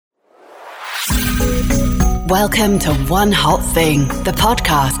Welcome to One Hot Thing, the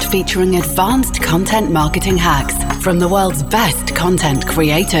podcast featuring advanced content marketing hacks from the world's best content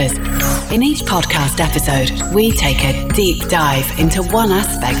creators. In each podcast episode, we take a deep dive into one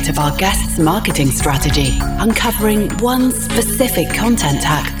aspect of our guest's marketing strategy, uncovering one specific content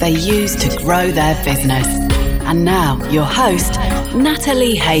hack they use to grow their business. And now, your host,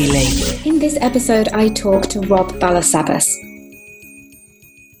 Natalie Haley. In this episode, I talk to Rob Balasabas.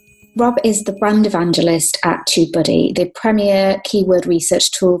 Rob is the brand evangelist at TubeBuddy, the premier keyword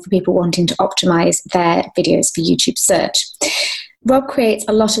research tool for people wanting to optimize their videos for YouTube search. Rob creates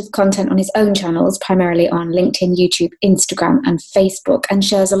a lot of content on his own channels, primarily on LinkedIn, YouTube, Instagram, and Facebook, and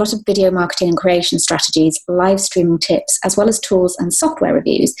shares a lot of video marketing and creation strategies, live streaming tips, as well as tools and software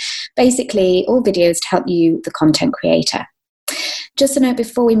reviews. Basically, all videos to help you, the content creator. Just a note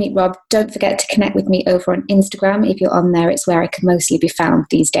before we meet Rob, don't forget to connect with me over on Instagram. If you're on there, it's where I can mostly be found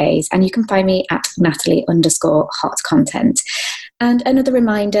these days. And you can find me at Natalie_hotcontent. And another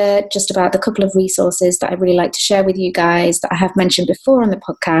reminder just about the couple of resources that I really like to share with you guys that I have mentioned before on the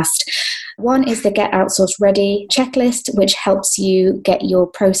podcast. One is the Get Outsourced Ready checklist, which helps you get your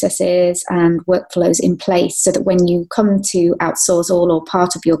processes and workflows in place so that when you come to outsource all or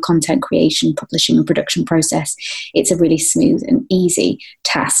part of your content creation, publishing and production process, it's a really smooth and easy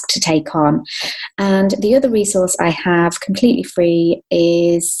task to take on. And the other resource I have completely free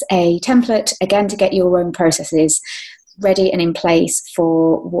is a template, again, to get your own processes ready and in place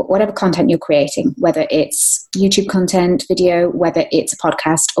for whatever content you're creating, whether it's YouTube content, video, whether it's a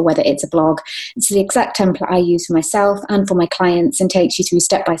podcast, or whether it's a blog. It's the exact template I use for myself and for my clients and takes you through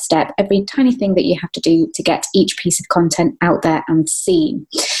step by step every tiny thing that you have to do to get each piece of content out there and seen.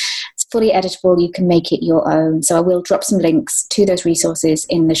 It's fully editable. You can make it your own. So I will drop some links to those resources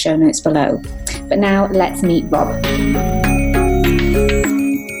in the show notes below. But now let's meet Rob.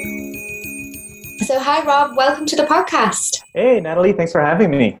 So hi, Rob. Welcome to the podcast. Hey, Natalie. Thanks for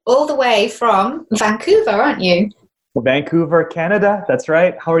having me. All the way from Vancouver, aren't you? Vancouver, Canada. That's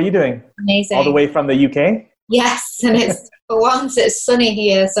right. How are you doing? Amazing. All the way from the UK? Yes, and it's for once it's sunny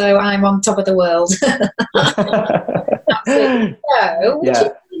here, so I'm on top of the world. Absolutely. So, would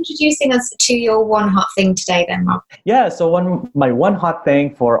you be introducing us to your one hot thing today then, Rob? Yeah, so my one hot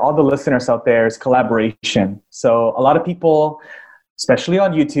thing for all the listeners out there is collaboration. So a lot of people, especially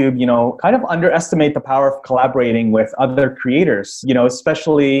on YouTube, kind of underestimate the power of collaborating with other creators,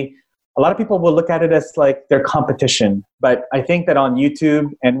 especially a lot of people will look at it as like their competition. But I think that on YouTube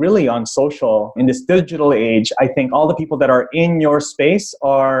and really on social, in this digital age, I think all the people that are in your space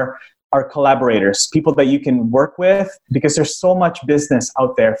are collaborators, people that you can work with, because there's so much business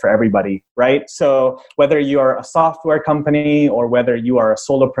out there for everybody, right? So whether you're a software company or whether you are a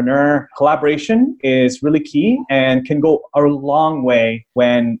solopreneur, collaboration is really key and can go a long way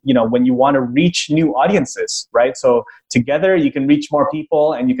when you want to reach new audiences, right? So together you can reach more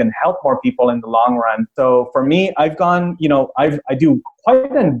people and you can help more people in the long run. So for me, I've gone, I do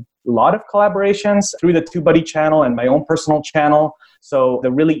quite a lot of collaborations through the TubeBuddy channel and my own personal channel. So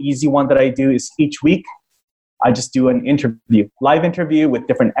the really easy one that I do is each week, I just do an interview, live interview with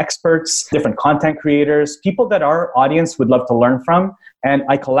different experts, different content creators, people that our audience would love to learn from. And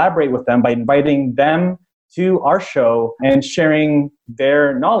I collaborate with them by inviting them to our show and sharing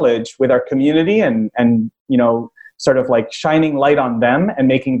their knowledge with our community and sort of like shining light on them and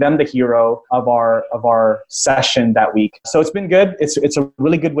making them the hero of our session that week. So it's been good. It's a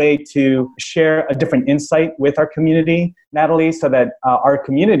really good way to share a different insight with our community, Natalie, so that our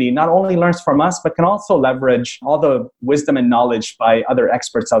community not only learns from us, but can also leverage all the wisdom and knowledge by other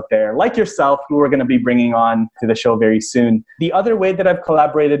experts out there, like yourself, who we're going to be bringing on to the show very soon. The other way that I've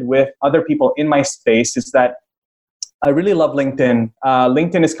collaborated with other people in my space is that I really love LinkedIn.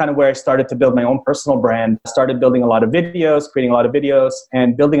 LinkedIn is kind of where I started to build my own personal brand. I started building a lot of videos, creating a lot of videos,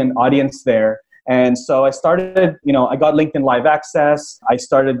 and building an audience there. And so I started, I got LinkedIn Live Access. I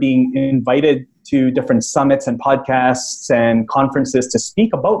started being invited to different summits and podcasts and conferences to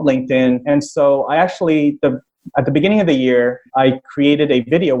speak about LinkedIn. And so I actually, at the beginning of the year, I created a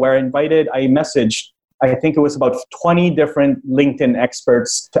video where I messaged, I think it was about 20 different LinkedIn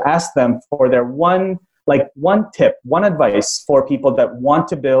experts to ask them for their one tip, one advice for people that want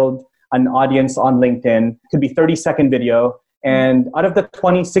to build an audience on LinkedIn. It could be 30-second video. And out of the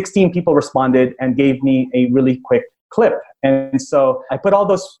 20, 16 people responded and gave me a really quick clip. And so I put all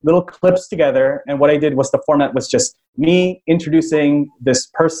those little clips together. And what I did was the format was just me introducing this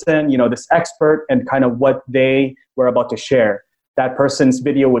person, this expert, and kind of what they were about to share. That person's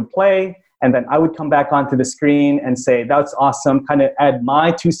video would play. And then I would come back onto the screen and say, that's awesome, kind of add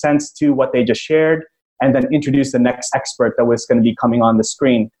my 2 cents to what they just shared, and then introduce the next expert that was going to be coming on the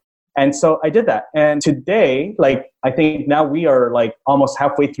screen. And so I did that. And today, like, I think now we are like almost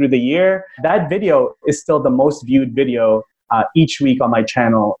halfway through the year. That video is still the most viewed video each week on my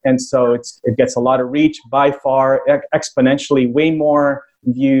channel. And so it gets a lot of reach, by far, exponentially, way more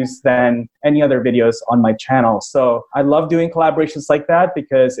views than any other videos on my channel. So I love doing collaborations like that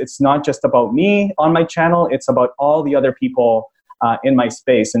because it's not just about me on my channel, it's about all the other people in my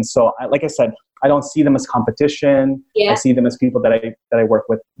space. And so, like I said, I don't see them as competition. I see them as people that I work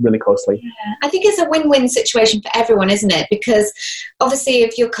with really closely. Yeah. I think it's a win-win situation for everyone, isn't it? Because obviously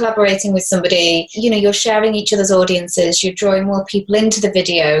if you're collaborating with somebody, you're sharing each other's audiences, you're drawing more people into the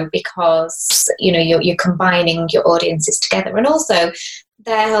video because, you're combining your audiences together. And also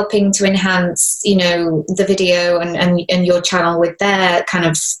they're helping to enhance, the video and your channel with their kind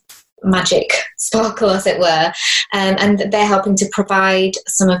of magic sparkle, as it were, and they're helping to provide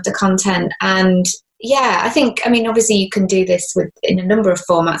some of the content. And I think, obviously you can do this in a number of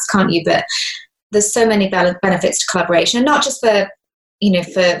formats, can't you? But there's so many benefits to collaboration, and not just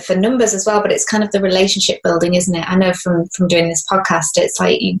for numbers as well, but it's kind of the relationship building, isn't it? I know from doing this podcast, it's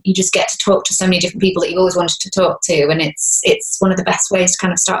like you just get to talk to so many different people that you've always wanted to talk to, and it's one of the best ways to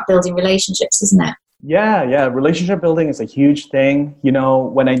kind of start building relationships, isn't it? Yeah. Relationship building is a huge thing.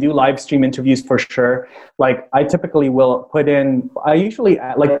 When I do live stream interviews, for sure, like I typically will I usually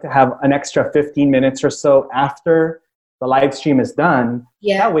like to have an extra 15 minutes or so after the live stream is done.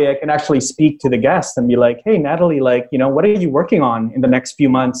 Yeah. That way I can actually speak to the guest and be like, hey, Natalie, like, what are you working on in the next few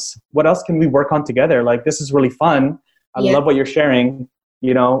months? What else can we work on together? Like, this is really fun. I love what you're sharing.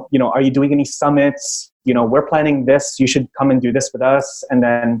 Are you doing any summits? We're planning this. You should come and do this with us. And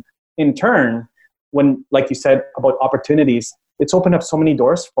then in turn, when, like you said about opportunities, it's opened up so many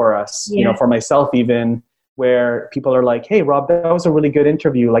doors for us, for myself even, where people are like, hey, Rob, that was a really good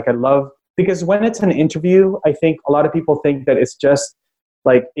interview. Like, because when it's an interview, I think a lot of people think that it's just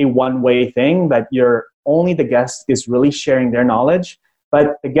like a one-way thing, that the guest is really sharing their knowledge,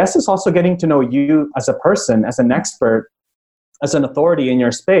 but the guest is also getting to know you as a person, as an expert, as an authority in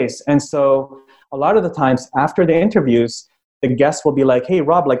your space. And so a lot of the times after the interviews, the guest will be like, hey,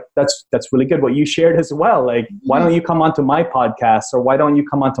 Rob, like, that's really good what you shared as well. Like, why don't you come onto my podcast, or why don't you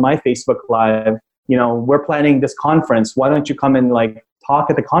come onto my Facebook Live? We're planning this conference. Why don't you come and like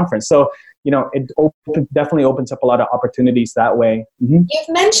talk at the conference? So, it definitely opens up a lot of opportunities that way. Mm-hmm. You've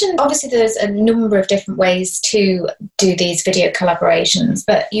mentioned, obviously, there's a number of different ways to do these video collaborations,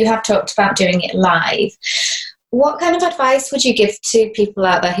 but you have talked about doing it live. What kind of advice would you give to people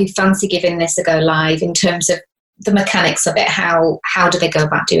out there who fancy giving this a go live in terms of the mechanics of it? How do they go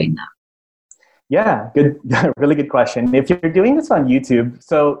about doing that? Yeah, good, really good question. If you're doing this on YouTube,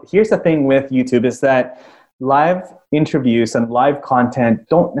 so here's the thing with YouTube is that live interviews and live content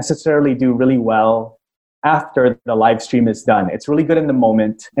don't necessarily do really well after the live stream is done. It's really good in the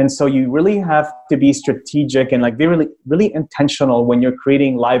moment. And so you really have to be strategic and like be really, really intentional when you're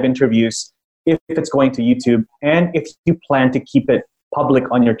creating live interviews, if it's going to YouTube, and if you plan to keep it public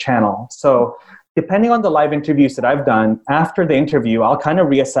on your channel. So depending on the live interviews that I've done, after the interview, I'll kind of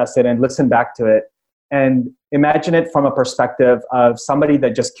reassess it and listen back to it and imagine it from a perspective of somebody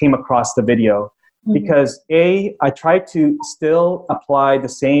that just came across the video. Mm-hmm. Because I try to still apply the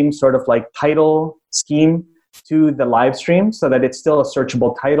same sort of like title scheme to the live stream so that it's still a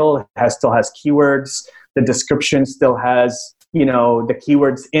searchable title. It still has keywords. The description still has, the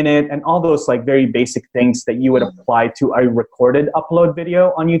keywords in it, and all those like very basic things that you would apply to a recorded upload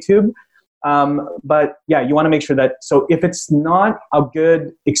video on YouTube. But yeah, you want to make sure that, so if it's not a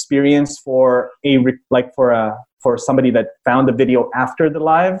good experience for somebody that found the video after the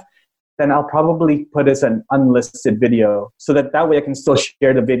live, then I'll probably put as an unlisted video so that way I can still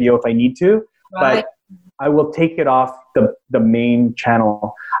share the video if I need to, right. But I will take it off the main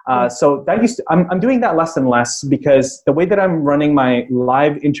channel. So that I'm doing that less and less, because the way that I'm running my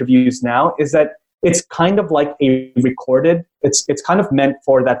live interviews now is that it's kind of like a recorded, it's kind of meant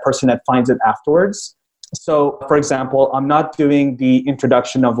for that person that finds it afterwards. So for example, I'm not doing the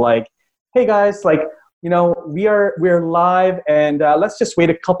introduction of like, hey guys, like, we're live and let's just wait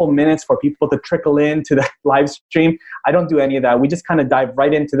a couple minutes for people to trickle into the live stream. I don't do any of that. We just kind of dive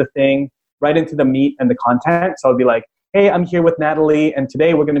right into the thing, right into the meat and the content. So I'll be like, hey, I'm here with Natalie, and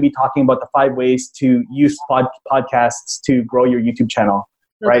today we're going to be talking about the 5 ways to use podcasts to grow your YouTube channel,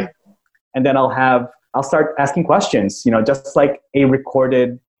 right? And then I'll start asking questions, just like a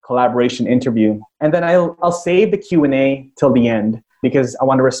recorded collaboration interview. And then I'll save the Q&A till the end, because I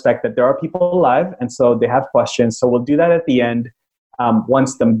want to respect that there are people live, and so they have questions. So we'll do that at the end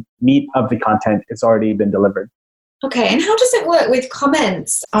once the meat of the content has already been delivered. Okay, and how does it work with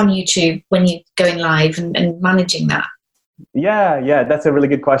comments on YouTube when you're going live and managing that? Yeah, that's a really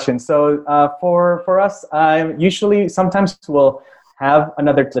good question. So for us, I usually sometimes will have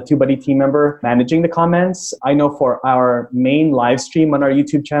another TubeBuddy team member managing the comments. I know for our main live stream on our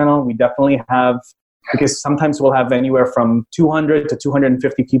YouTube channel, we definitely have, because sometimes we'll have anywhere from 200 to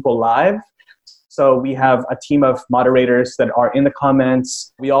 250 people live. So we have a team of moderators that are in the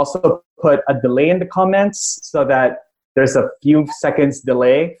comments. We also put a delay in the comments so that there's a few seconds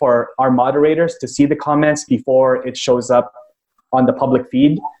delay for our moderators to see the comments before it shows up on the public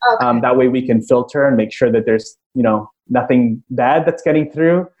feed. Okay. That way we can filter and make sure that there's, nothing bad that's getting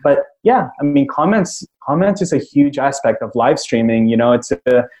through. But yeah, I mean, comments is a huge aspect of live streaming. It's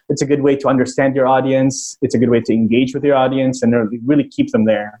a good way to understand your audience. It's a good way to engage with your audience and really keep them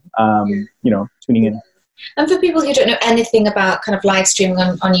there, tuning in. And for people who don't know anything about kind of live streaming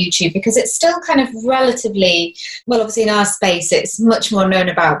on YouTube, because it's still kind of relatively, well, obviously in our space, it's much more known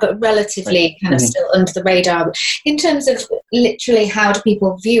about, but relatively kind of still under the radar. In terms of literally how do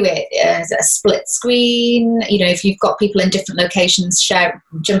people view it? Is it a split screen? If you've got people in different locations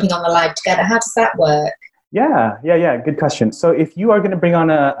jumping on the live together, how does that work? Yeah. Good question. So if you are going to bring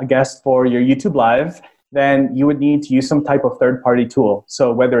on a guest for your YouTube Live, then you would need to use some type of third-party tool.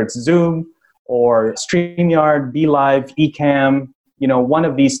 So whether it's Zoom, or StreamYard, BeLive, Ecamm, one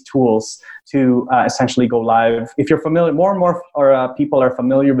of these tools to essentially go live. If you're familiar, more and more people are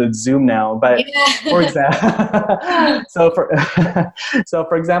familiar with Zoom now, but for example, so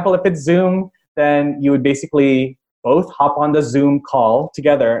for example, if it's Zoom, then you would basically both hop on the Zoom call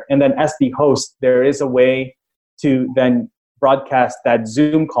together, and then as the host, there is a way to then broadcast that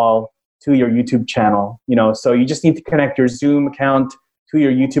Zoom call to your YouTube channel. So you just need to connect your Zoom account to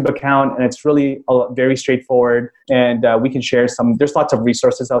your YouTube account, and it's really very straightforward. And we can share there's lots of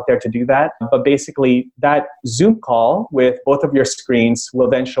resources out there to do that. But basically, that Zoom call with both of your screens will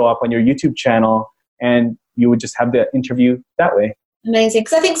then show up on your YouTube channel, and you would just have the interview that way. Amazing.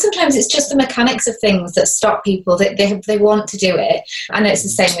 Because I think sometimes it's just the mechanics of things that stop people. That they want to do it. I know it's the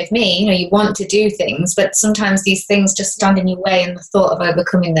same with me. You want to do things, but sometimes these things just stand in your way, and the thought of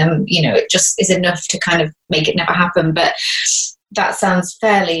overcoming them, it just is enough to kind of make it never happen. But that sounds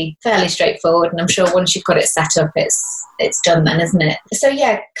fairly straightforward, and I'm sure once you've got it set up, it's done then, isn't it? So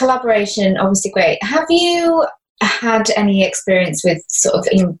yeah, collaboration, obviously great. Have you had any experience with sort of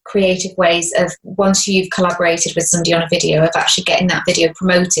in creative ways of once you've collaborated with somebody on a video of actually getting that video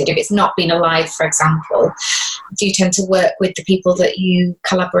promoted? If it's not been a live, for example, do you tend to work with the people that you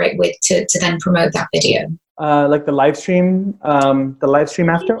collaborate with to then promote that video? Like the live stream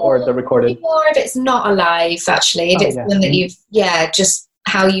after, or the recorded? Or if it's not a live, actually, if it's one that just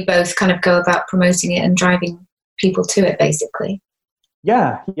how you both kind of go about promoting it and driving people to it, basically.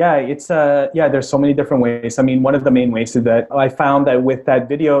 Yeah, it's there's so many different ways. I mean, one of the main ways is that I found that with that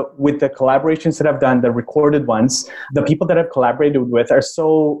video, with the collaborations that I've done, the recorded ones, the people that I've collaborated with are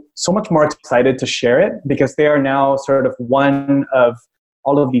so much more excited to share it, because they are now sort of one of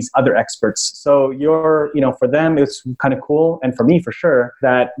all of these other experts. So for them, it's kind of cool. And for me, for sure,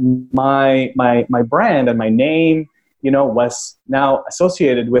 that my brand and my name, was now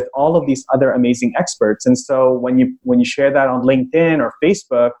associated with all of these other amazing experts. And so when you share that on LinkedIn or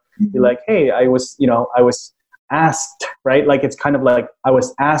Facebook, you're like, hey, I was asked, right? Like, it's kind of like I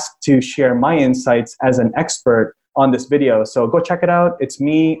was asked to share my insights as an expert on this video. So go check it out. It's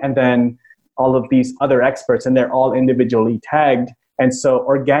me, and then all of these other experts, and they're all individually tagged. And so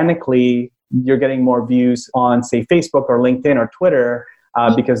organically, you're getting more views on, say, Facebook or LinkedIn or Twitter,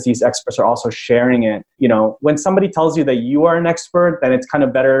 because these experts are also sharing it. When somebody tells you that you are an expert, then it's kind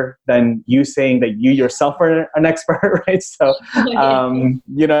of better than you saying that you yourself are an expert, right? So,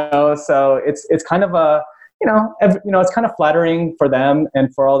 so it's kind of a, it's kind of flattering for them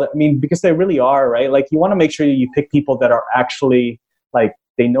and for all that. I mean, because they really are, right? Like, you want to make sure you pick people that are actually like,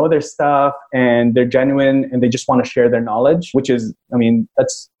 they know their stuff and they're genuine and they just want to share their knowledge, which is, I mean,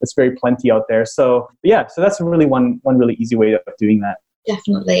 that's very plenty out there. So so that's really one really easy way of doing that.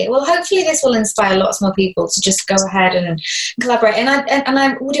 Definitely. Well, hopefully this will inspire lots more people to just go ahead and collaborate. And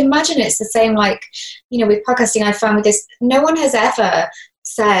I would imagine it's the same, like, with podcasting, I found with this, no one has ever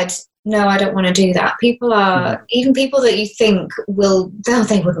said, no, I don't want to do that. People are, even people that you think they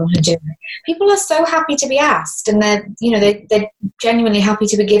wouldn't want to do it. People are so happy to be asked, and they're genuinely happy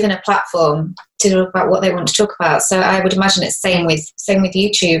to be given a platform to talk about what they want to talk about. So I would imagine it's same with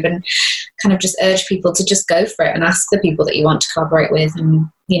YouTube, and kind of just urge people to just go for it and ask the people that you want to collaborate with. And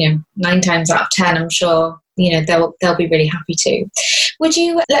 9 times out of 10, I'm sure they'll be really happy to. Would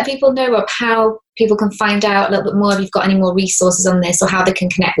you let people know of how people can find out a little bit more, if you've got any more resources on this, or how they can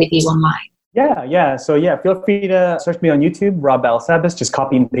connect with you online? Yeah. So feel free to search me on YouTube, Rob Balsabas. Just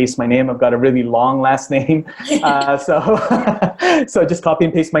copy and paste my name. I've got a really long last name. So just copy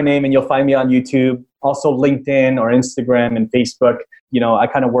and paste my name and you'll find me on YouTube. Also LinkedIn or Instagram and Facebook. I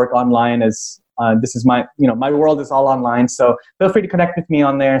kind of work online as this is my world is all online. So feel free to connect with me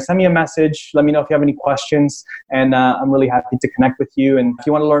on there. Send me a message. Let me know if you have any questions. And I'm really happy to connect with you. And if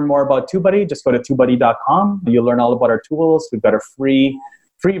you want to learn more about TwoBuddy, just go to twobuddy.com. You'll learn all about our tools. We've got a free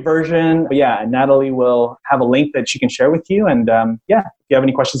version. But Natalie will have a link that she can share with you. And if you have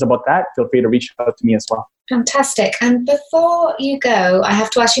any questions about that, feel free to reach out to me as well. Fantastic. And before you go, I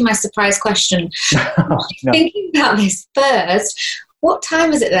have to ask you my surprise question. Thinking about this first, what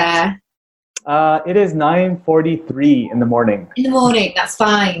time is it there? It is 9:43 in the morning. In the morning, that's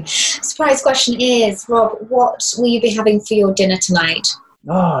fine. Surprise question is, Rob, what will you be having for your dinner tonight?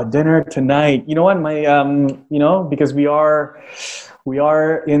 Oh, dinner tonight. You know what? My, because we are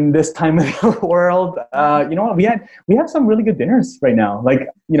in this time of the world. You know what? We have some really good dinners right now. Like,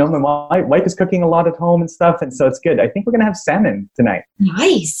 my wife is cooking a lot at home and stuff, and so it's good. I think we're gonna have salmon tonight.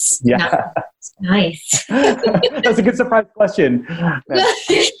 Nice. Yeah. Nice. That's a good surprise question.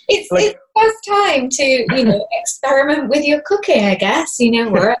 It's the first time to experiment with your cooking. I guess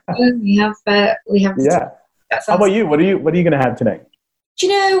we're at home. We have. Yeah. How about you? What are you gonna have tonight?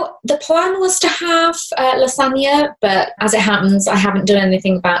 The plan was to have lasagna, but as it happens, I haven't done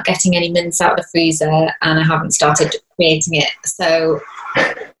anything about getting any mince out of the freezer, and I haven't started creating it. So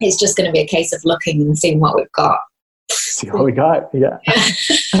it's just going to be a case of looking and seeing what we've got. See what we got, yeah.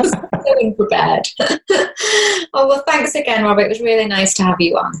 Feeling prepared. Oh, well, thanks again, Robert. It was really nice to have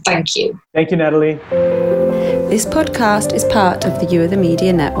you on. Thank you. Thank you, Natalie. This podcast is part of the You Are the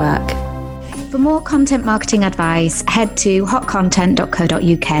Media Network. For more content marketing advice, head to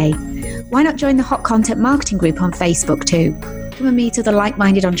hotcontent.co.uk. Why not join the Hot Content Marketing Group on Facebook too? Come and meet other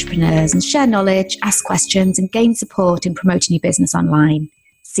like-minded entrepreneurs and share knowledge, ask questions, and gain support in promoting your business online.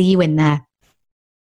 See you in there.